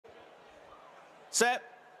set.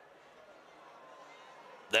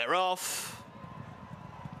 They're off.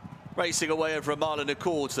 Racing away over a mile and a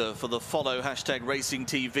quarter for the follow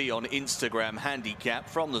 #RacingTV on Instagram handicap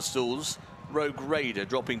from the stalls. Rogue Raider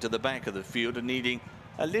dropping to the back of the field and needing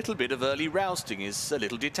a little bit of early rousting. Is a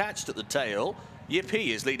little detached at the tail. Yippee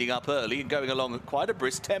is leading up early and going along at quite a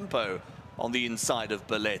brisk tempo on the inside of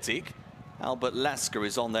Balletic. Albert Lasker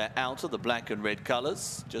is on their outer, the black and red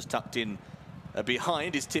colours. Just tucked in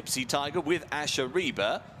behind is Tipsy Tiger with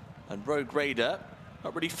ASHARIBA, and Rogue Raider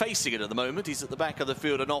not really facing it at the moment. He's at the back of the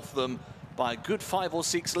field and off them by a good 5 or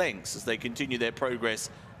 6 lengths as they continue their progress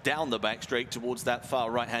down the back straight towards that far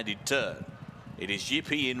right-handed turn. It is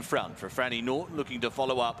Yippee in front for Franny Norton, looking to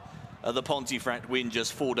follow up the Pontefract win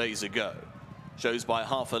just 4 days ago. Shows by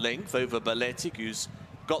half a length over Balletic, who's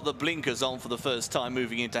got the blinkers on for the first time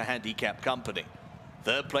moving into handicap company.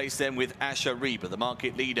 Third place then with ASHARIBA, the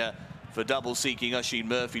market leader for double-seeking Oisin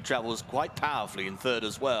Murphy, travels quite powerfully in third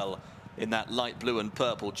as well in that light blue and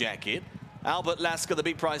purple jacket. Albert Lasker, the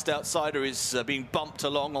big-priced outsider, is being bumped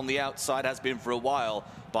along on the outside, has been for a while,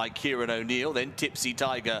 by Kieran O'Neill. Then Tipsy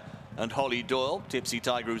Tiger and Holly Doyle. Tipsy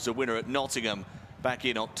Tiger, who's a winner at Nottingham back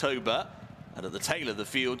in October. And at the tail of the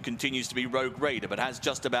field continues to be Rogue Raider, but has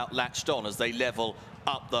just about latched on as they level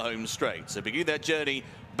up the home straight. So begin their journey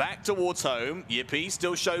back towards home. Yippee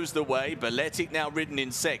still shows the way. Balletic now ridden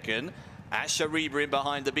in second. ASHARIBA in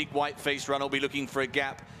behind. The big white-faced runner will be looking for a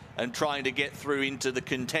gap and trying to get through into the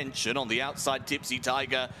contention. On the outside, Tipsy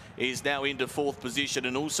Tiger is now into 4th position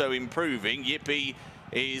and also improving. Yippee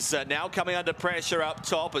is now coming under pressure up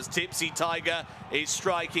top as Tipsy Tiger is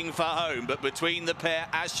striking for home. But between the pair,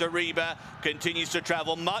 ASHARIBA continues to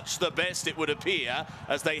travel much the best, it would appear,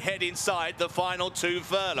 as they head inside the final 2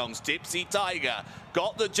 furlongs. Tipsy Tiger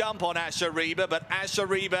got the jump on ASHARIBA, but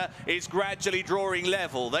ASHARIBA is gradually drawing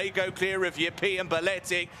level. They go clear of Yippee and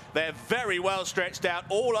Balletic. They're very well stretched out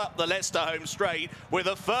all up the Leicester home straight. With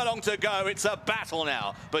a furlong to go, it's a battle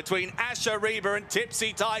now between ASHARIBA and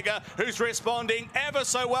Tipsy Tiger, who's responding ever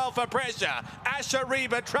so well for pressure.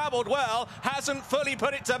 ASHARIBA travelled well, hasn't fully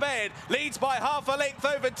put it to bed, leads by half a length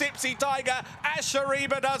over Tipsy Tiger.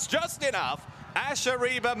 ASHARIBA does just enough.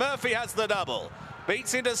 ASHARIBA, Murphy has the double.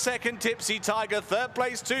 Beats into second Tipsy Tiger, third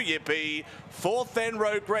place to Yippee, fourth then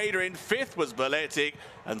Rogue Raider, in fifth was Balletic,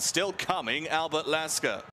 and still coming Albert Lasker.